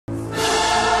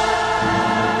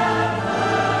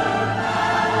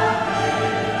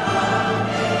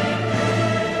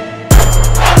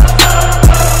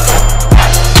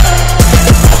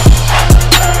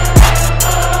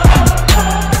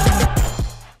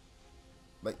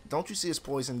Don't you see his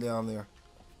poison down there?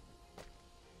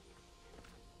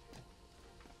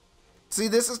 See,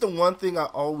 this is the one thing I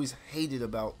always hated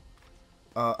about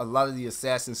a lot of the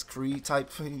Assassin's Creed type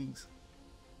things.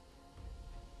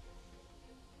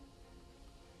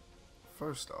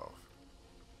 First off,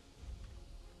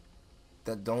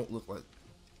 that don't look like...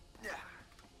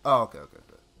 Oh, okay, okay,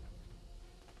 good.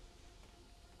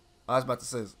 I was about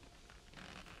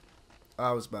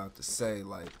to say,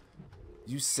 like,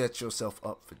 you set yourself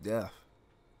up for death.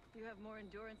 You have more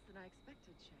endurance than I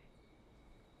expected,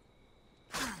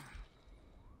 Shay.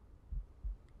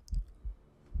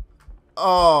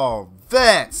 Oh,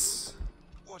 Vets!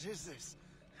 What is this?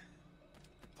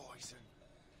 Poison.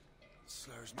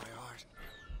 Slurs my heart.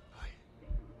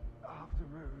 I have to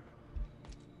move.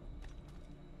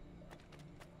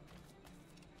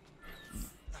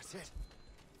 That's it.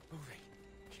 Moving.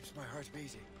 Keeps my heart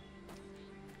beating.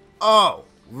 Oh,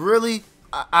 really?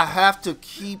 I have to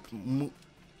keep...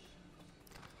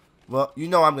 Well, you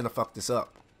know I'm gonna fuck this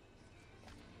up.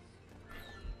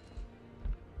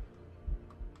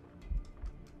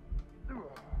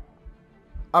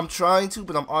 I'm trying to,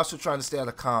 but I'm also trying to stay out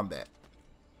of combat.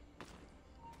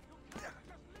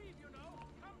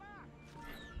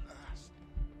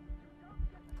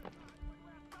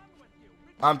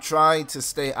 I'm trying to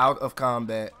stay out of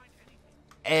combat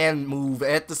and move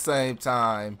at the same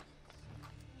time.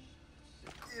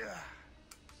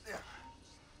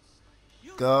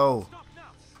 Go.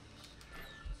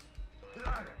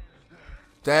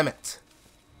 Damn it.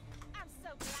 I'm so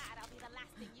glad I'll be the last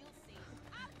thing you'll see.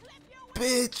 I'll clip you.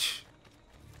 Bitch.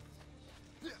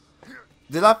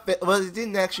 Did I... Well, it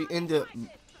didn't actually end up...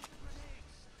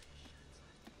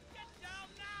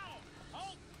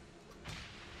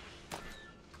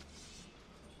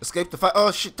 Escape the fight.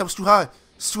 Oh shit, that was too high.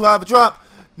 It's too high of a drop.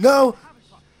 No.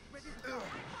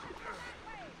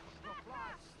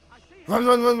 Run,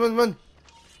 run, run, run, run.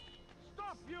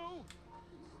 Stop you!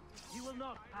 You will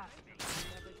not pass me.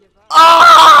 Ah!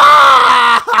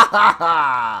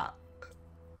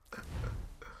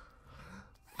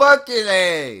 Fucking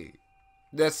A.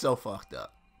 That's so fucked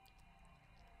up.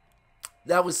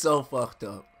 That was so fucked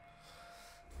up.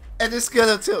 And it's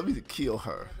gonna tell me to kill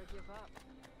her.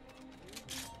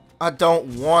 I don't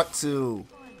want to.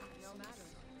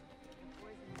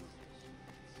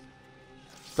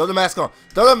 Throw the mask on.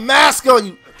 Throw the mask on,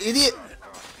 you idiot.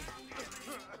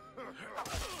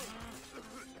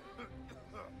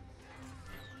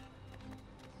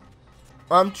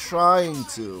 I'm trying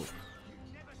to.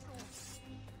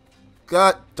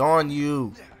 God darn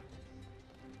you.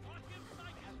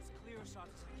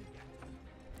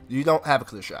 You don't have a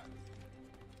clear shot.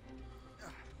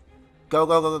 Go,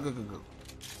 go, go, go, go, go, go.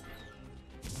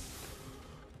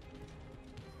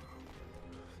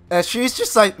 And she's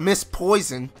just like Miss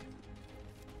Poison.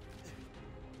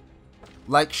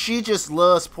 Like she just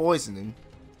loves poisoning.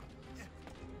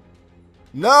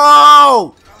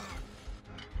 No!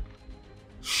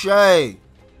 Shay.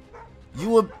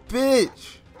 You a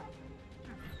bitch.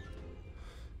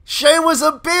 Shay was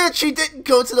a bitch. He didn't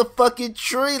go to the fucking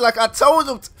tree like I told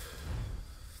him to.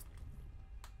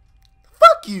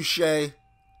 Fuck you, Shay.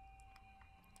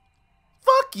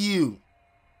 Fuck you.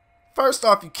 First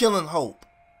off, you killing Hope.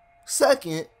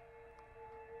 Second,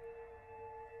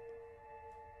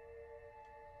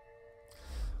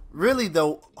 really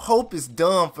though, Hope is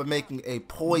dumb for making a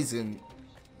poison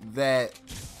that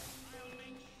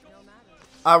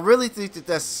I really think that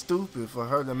that's stupid for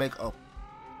her to make a.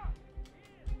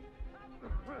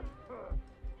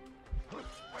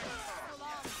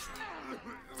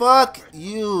 Fuck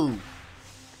you.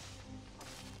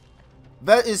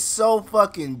 That is so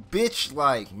fucking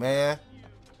bitch-like, man.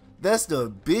 That's the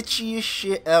bitchiest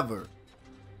shit ever.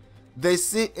 They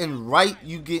sit and write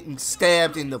you getting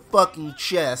stabbed in the fucking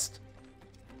chest.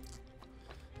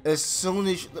 As soon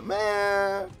as you,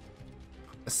 man,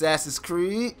 Assassin's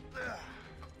Creed,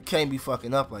 you can't be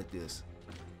fucking up like this.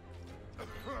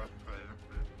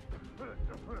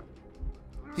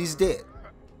 He's dead.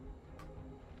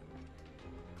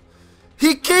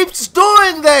 He keeps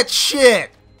doing that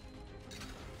shit.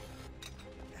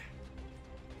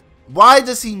 Why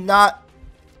does he not?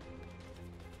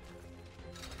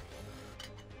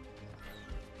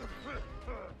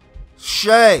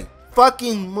 Shay,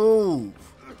 fucking move.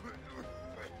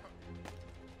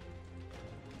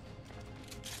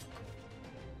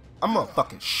 I'm gonna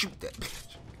fucking shoot that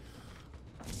bitch.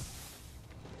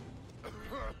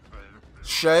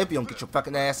 Shay, if you don't get your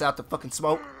fucking ass out the fucking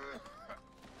smoke.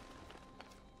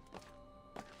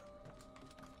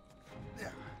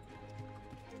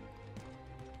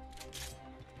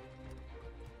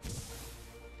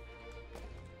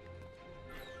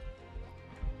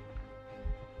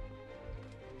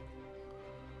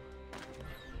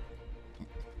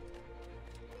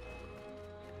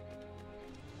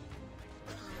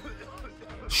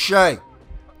 Shay,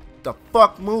 the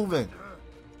fuck moving?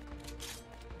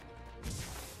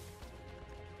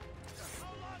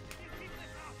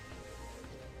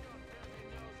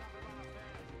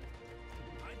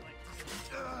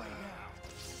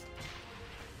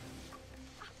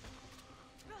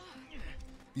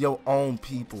 Your own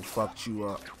people fucked you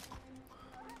up.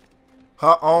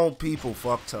 Her own people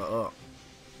fucked her up.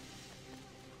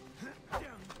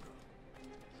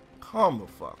 Come the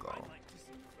fuck on.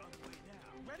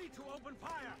 Ready to open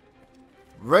fire.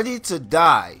 Ready to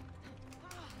die.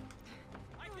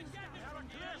 I can get him from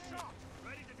here. Shot.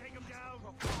 Ready to take him down.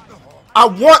 I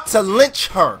want to lynch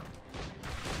her.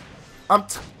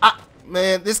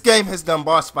 Man, this game has done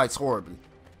boss fights horribly.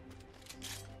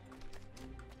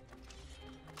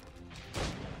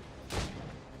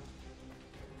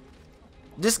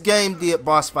 This game did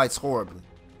boss fights horribly.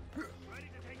 Ready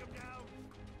to take him down.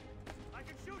 I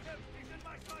can shoot him. He's in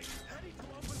my sight. Ready to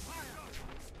open fire.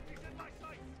 He's in my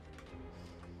sight.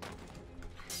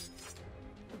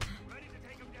 Ready to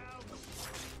take him down.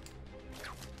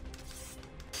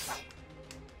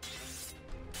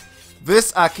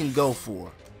 This I can go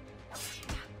for.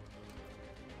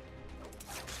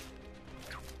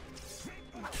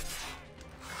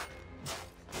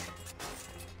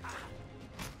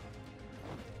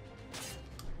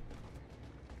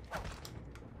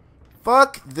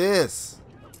 Fuck this.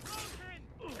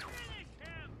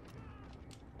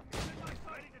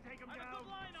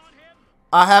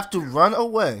 I have to run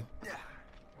away.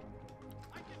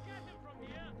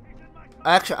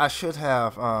 Actually, I should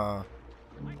have, I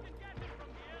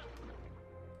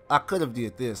could have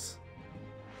did this.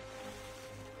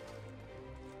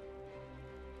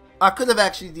 I could have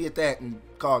actually did that and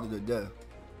called it a day.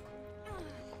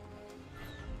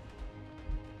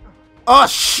 Oh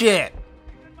shit!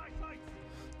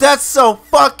 That's so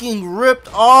fucking ripped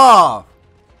off!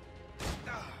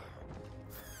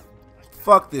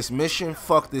 Fuck this mission,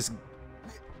 fuck this.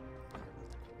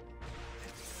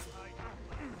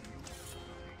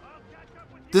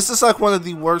 This is like one of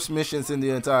the worst missions in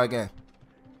the entire game.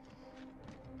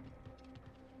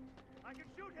 I can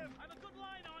shoot him. I have a good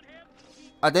line on him.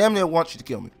 I damn near want you to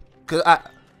kill me. Cause I...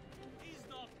 He's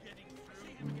not getting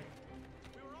through.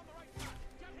 We were on the right track.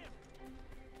 Get him.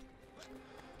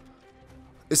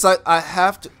 It's like I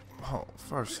have to... Oh,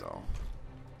 first off.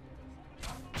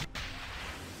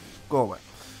 Go away.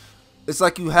 It's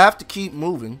like you have to keep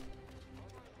moving.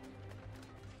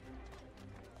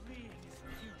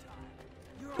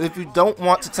 If you don't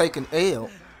want to take an L.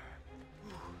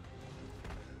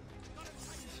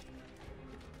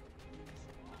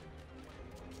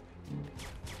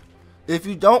 If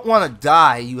you don't want to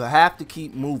die, you have to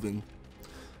keep moving.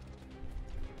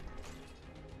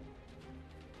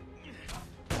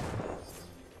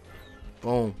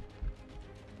 Boom.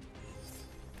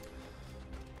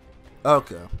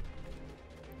 Okay.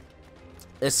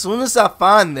 As soon as I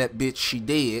find that bitch, she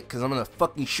dead, because I'm gonna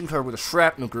fucking shoot her with a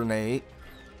shrapnel grenade.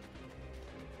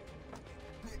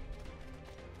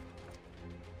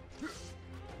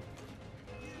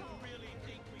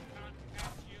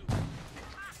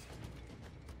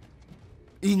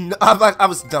 I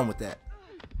was done with that.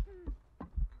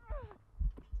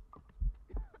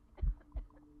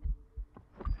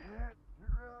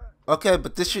 Okay,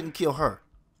 but this shouldn't kill her.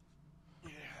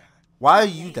 Why are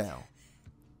you down?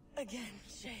 Again,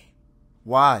 Shay.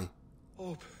 Why?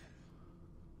 Orb.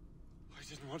 I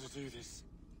didn't want to do this.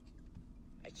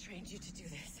 I trained you to do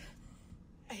this.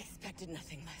 I expected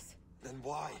nothing less. Then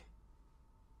why?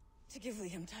 To give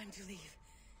Liam time to leave.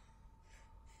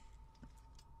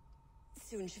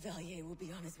 Soon Chevalier will be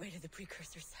on his way to the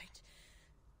precursor site.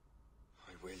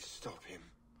 I will stop him.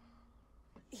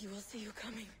 He will see you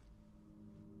coming.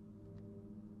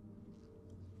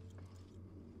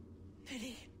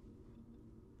 Pity.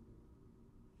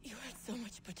 You had so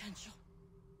much potential.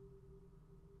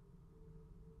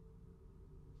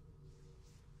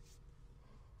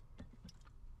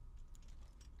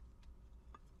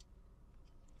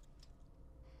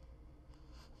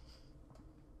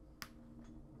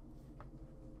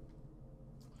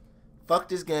 Fuck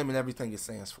this game and everything it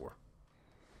stands for.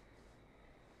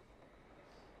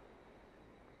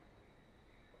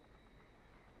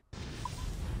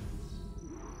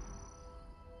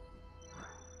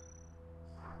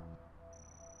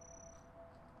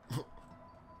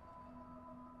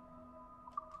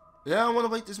 Yeah, I want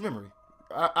to wait this memory.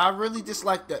 I really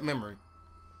dislike that memory.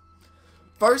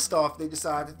 First off, they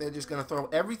decided they're just going to throw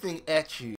everything at you.